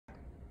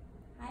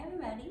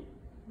everybody.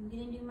 I'm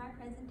going to do my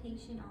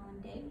presentation on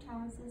Dave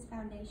Thomas's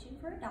Foundation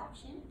for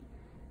Adoption.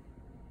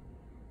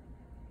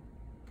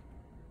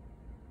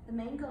 The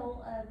main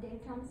goal of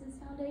Dave Thomas's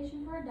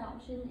Foundation for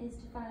Adoption is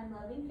to find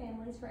loving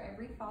families for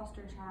every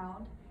foster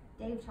child.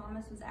 Dave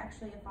Thomas was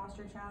actually a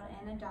foster child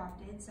and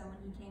adopted, so when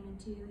he came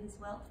into his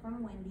wealth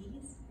from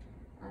Wendy's,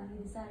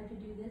 he decided to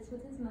do this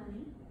with his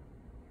money.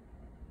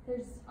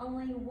 There's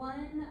only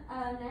one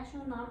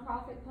national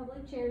nonprofit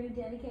public charity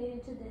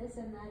dedicated to this,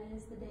 and that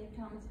is the Dave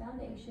Thomas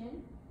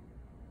Foundation.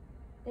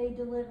 They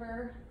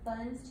deliver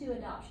funds to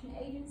adoption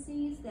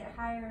agencies that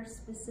hire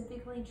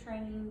specifically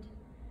trained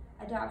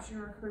adoption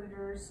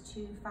recruiters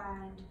to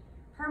find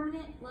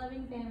permanent,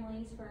 loving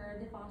families for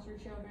the foster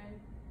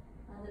children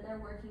that they're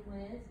working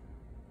with.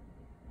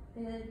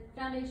 The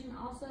foundation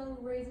also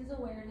raises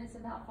awareness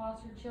about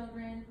foster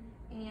children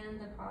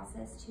and the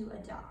process to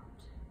adopt.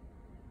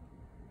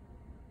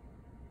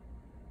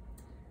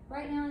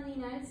 Right now in the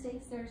United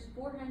States, there's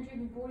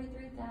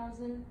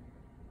 443,000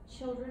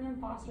 children in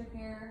foster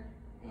care,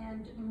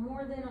 and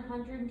more than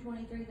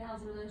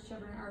 123,000 of those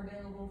children are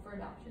available for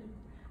adoption.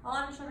 A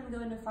lot of children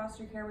go into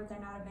foster care, but they're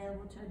not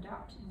available to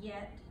adopt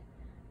yet.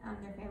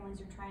 Their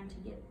families are trying to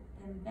get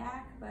them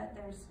back, but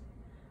there's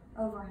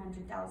over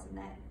 100,000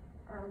 that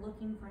are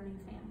looking for new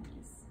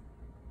families.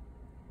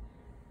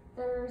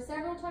 There are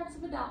several types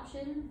of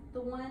adoption.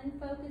 The one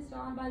focused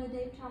on by the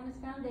Dave Thomas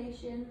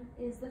Foundation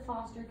is the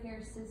foster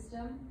care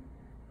system,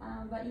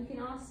 but you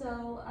can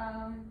also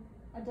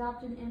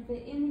adopt an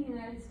infant in the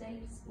United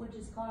States, which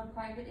is called a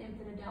private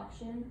infant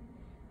adoption,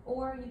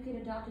 or you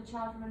can adopt a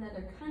child from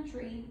another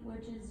country,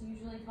 which is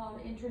usually called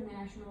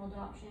international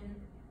adoption,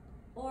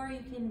 or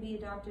you can be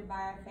adopted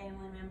by a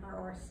family member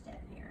or a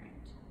step-parent.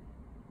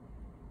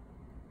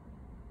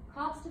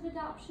 Cost of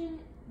adoption: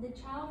 the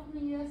child from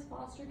the U.S.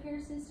 foster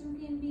care system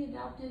can be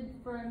adopted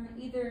from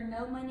either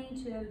no money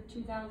to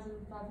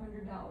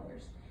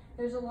 $2,500.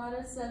 There's a lot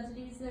of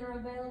subsidies that are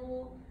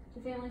available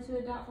to families who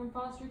adopt from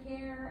foster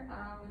care.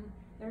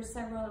 There's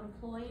several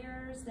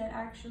employers that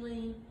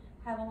actually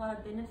have a lot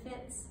of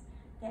benefits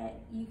that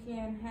you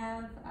can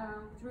have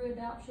through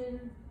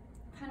adoption,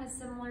 kind of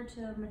similar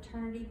to a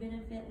maternity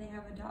benefit. They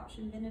have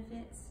adoption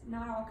benefits.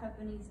 Not all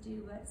companies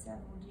do, but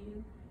several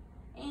do.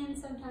 And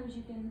sometimes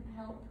you can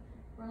help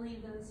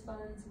relieve those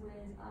funds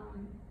with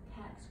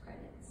tax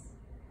credits.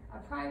 A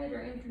private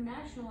or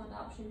international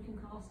adoption can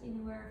cost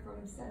anywhere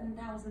from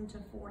 $7,000 to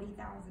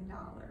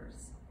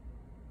 $40,000.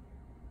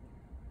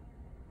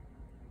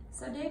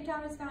 So Dave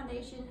Thomas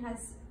Foundation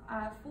has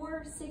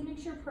 4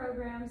 signature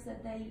programs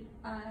that they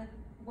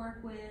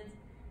work with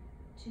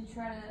to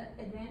try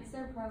to advance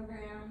their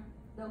program: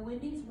 the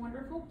Wendy's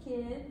Wonderful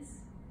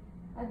Kids,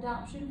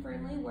 Adoption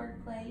Friendly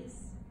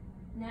Workplace,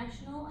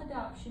 National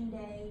Adoption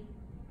Day,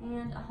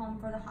 and A Home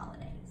for the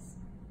Holidays.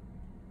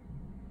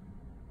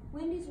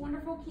 Wendy's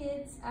Wonderful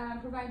Kids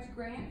provides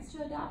grants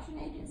to adoption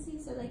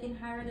agencies so they can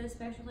hire those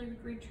specially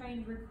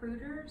trained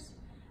recruiters.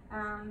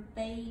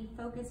 They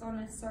focus on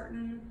a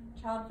certain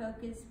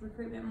child-focused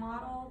recruitment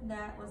model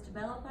that was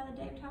developed by the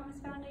Dave Thomas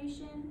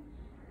Foundation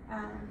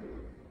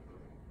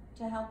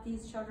to help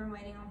these children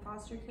waiting on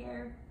foster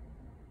care.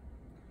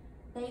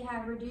 They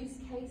have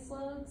reduced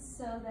caseloads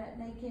so that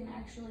they can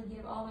actually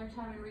give all their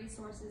time and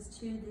resources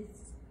to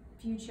these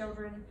few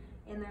children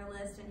in their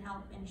list and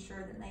help ensure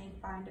that they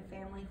find a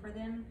family for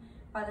them.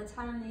 By the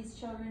time these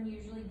children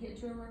usually get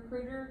to a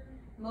recruiter,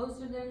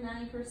 most of them,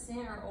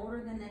 90%, are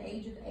older than the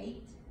age of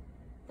 8.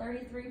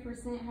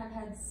 33% have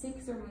had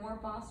 6 or more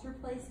foster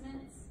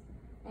placements,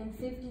 and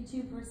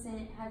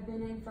 52% have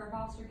been in for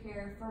foster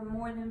care for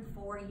more than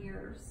 4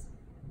 years.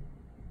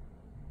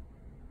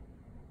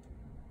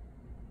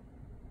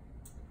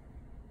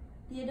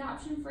 The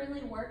Adoption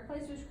Friendly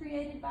Workplace was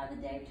created by the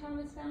Dave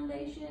Thomas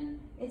Foundation.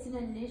 It's an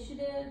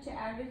initiative to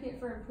advocate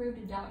for improved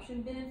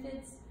adoption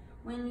benefits.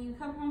 When you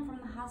come home from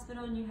the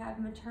hospital and you have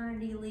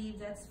maternity leave,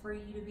 that's for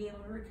you to be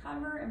able to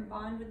recover and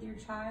bond with your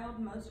child.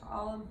 Most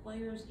all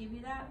employers give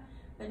you that,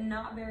 but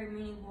not very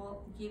many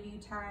will give you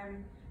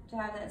time to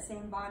have that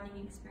same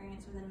bonding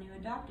experience with a new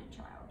adopted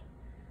child.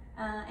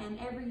 And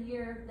every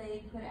year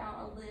they put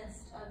out a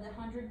list of the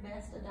 100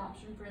 best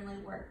adoption-friendly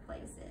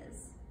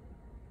workplaces.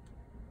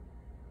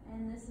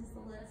 And this is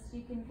the list.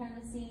 You can kind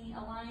of see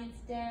Alliance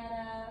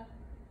Data,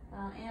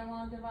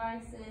 Analog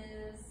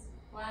Devices,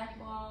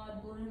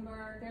 Blackbaud,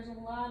 Bloomberg. There's a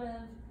lot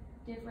of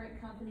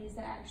different companies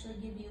that actually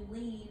give you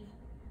leave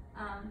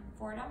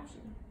for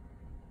adoption.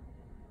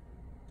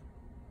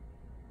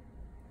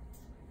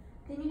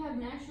 Then you have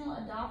National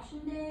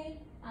Adoption Day.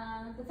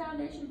 The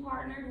foundation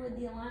partnered with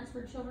the Alliance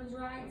for Children's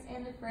Rights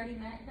and the Freddie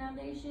Mac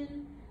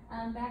Foundation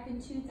back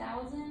in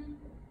 2000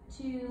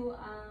 to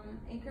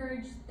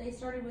encourage. They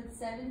started with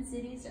 7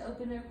 cities to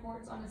open their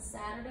courts on a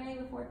Saturday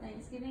before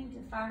Thanksgiving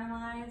to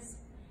finalize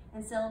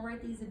and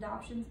celebrate these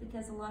adoptions,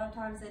 because a lot of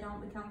times they don't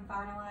become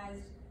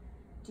finalized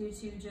due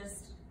to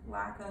just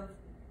lack of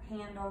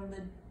hand on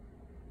the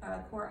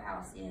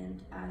courthouse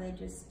end. They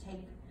just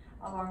take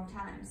a long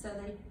time. So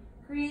they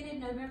created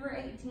November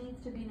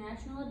 18th to be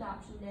National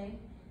Adoption Day.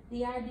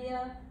 The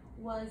idea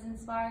was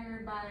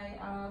inspired by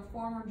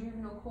former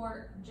juvenile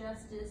court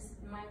Justice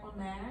Michael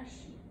Nash.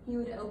 He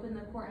would open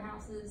the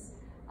courthouses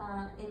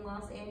in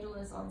Los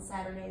Angeles on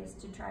Saturdays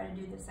to try to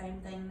do the same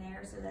thing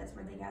there, so that's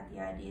where they got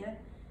the idea.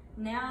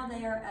 Now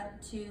they are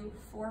up to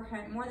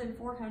more than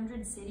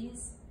 400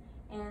 cities,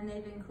 and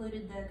they've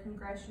included the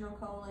Congressional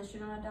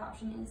Coalition on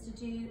Adoption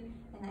Institute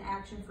and the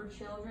Action for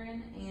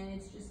Children, and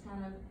it's just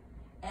kind of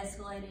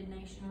escalated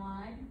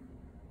nationwide.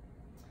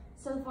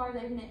 So far,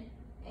 they've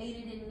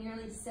aided in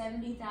nearly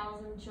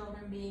 70,000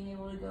 children being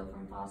able to go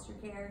from foster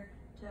care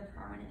to a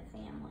permanent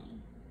family.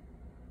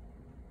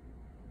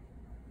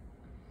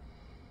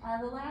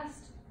 The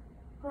last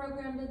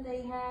program that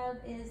they have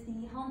is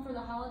the Home for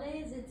the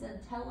Holidays. It's a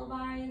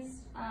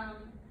televised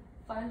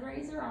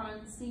fundraiser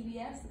on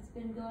CBS. It's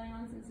been going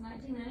on since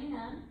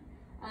 1999.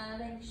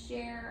 They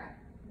share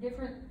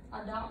different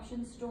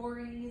adoption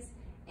stories,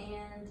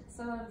 and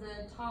some of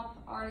the top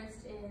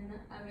artists in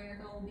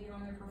America will be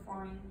on there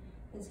performing.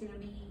 It's going to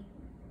be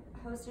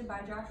hosted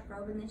by Josh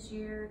Groban this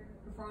year,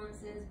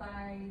 performances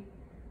by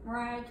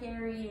Mariah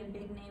Carey and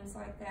big names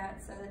like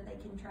that, so that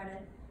they can try to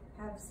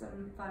have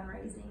some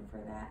fundraising for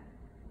that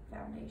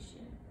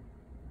foundation.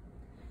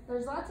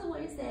 There's lots of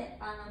ways that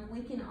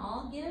we can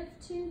all give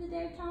to the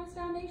Dave Thomas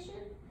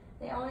Foundation.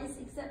 They always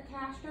accept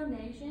cash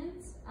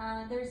donations.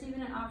 There's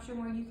even an option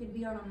where you could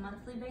be on a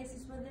monthly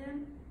basis with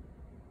them.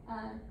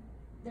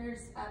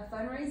 There's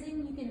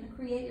fundraising. You can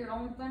create your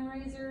own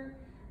fundraiser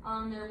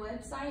on their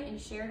website and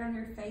share it on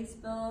your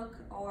Facebook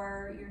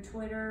or your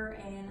Twitter,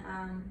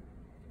 and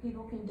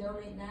people can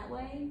donate that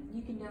way.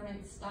 You can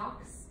donate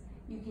stocks.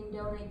 You can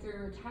donate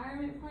through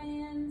retirement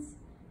plans.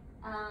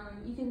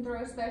 You can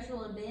throw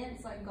special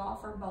events like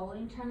golf or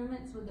bowling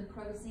tournaments with the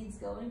proceeds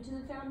going to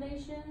the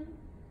foundation.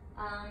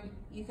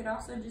 You could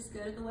also just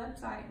go to the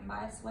website and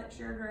buy a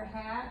sweatshirt or a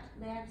hat.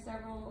 They have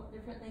several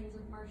different things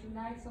of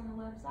merchandise on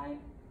the website.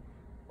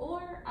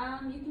 Or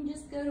you can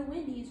just go to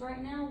Wendy's.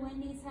 Right now,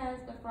 Wendy's has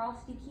the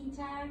Frosty Key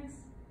tags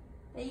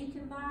that you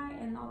can buy,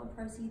 and all the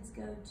proceeds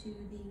go to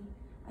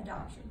the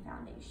Adoption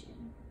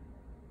Foundation.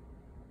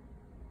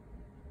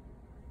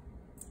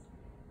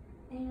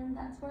 And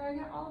that's where I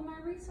got all of my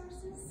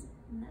resources,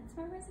 and that's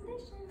my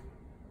presentation.